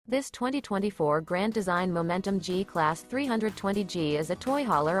This 2024 Grand Design Momentum G-Class 320G is a toy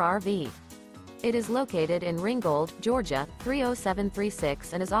hauler RV. It is located in Ringgold, Georgia,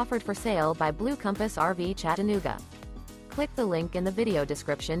 30736 and is offered for sale by Blue Compass RV Chattanooga. Click the link in the video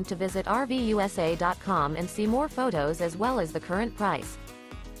description to visit RVUSA.com and see more photos as well as the current price.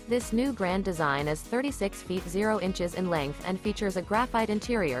 This new Grand Design is 36 feet 0 inches in length and features a graphite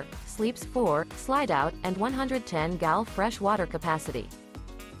interior, sleeps 4, slide-out, and 110 gal fresh water capacity.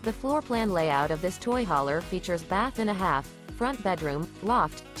 The floor plan layout of this toy hauler features bath and a half, front bedroom,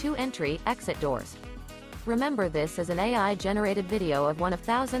 loft, 2 entry/exit doors. Remember, this is an AI-generated video of one of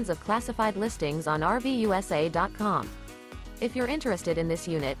thousands of classified listings on RVUSA.com. If you're interested in this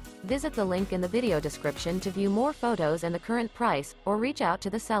unit, visit the link in the video description to view more photos and the current price, or reach out to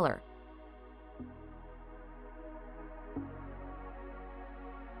the seller.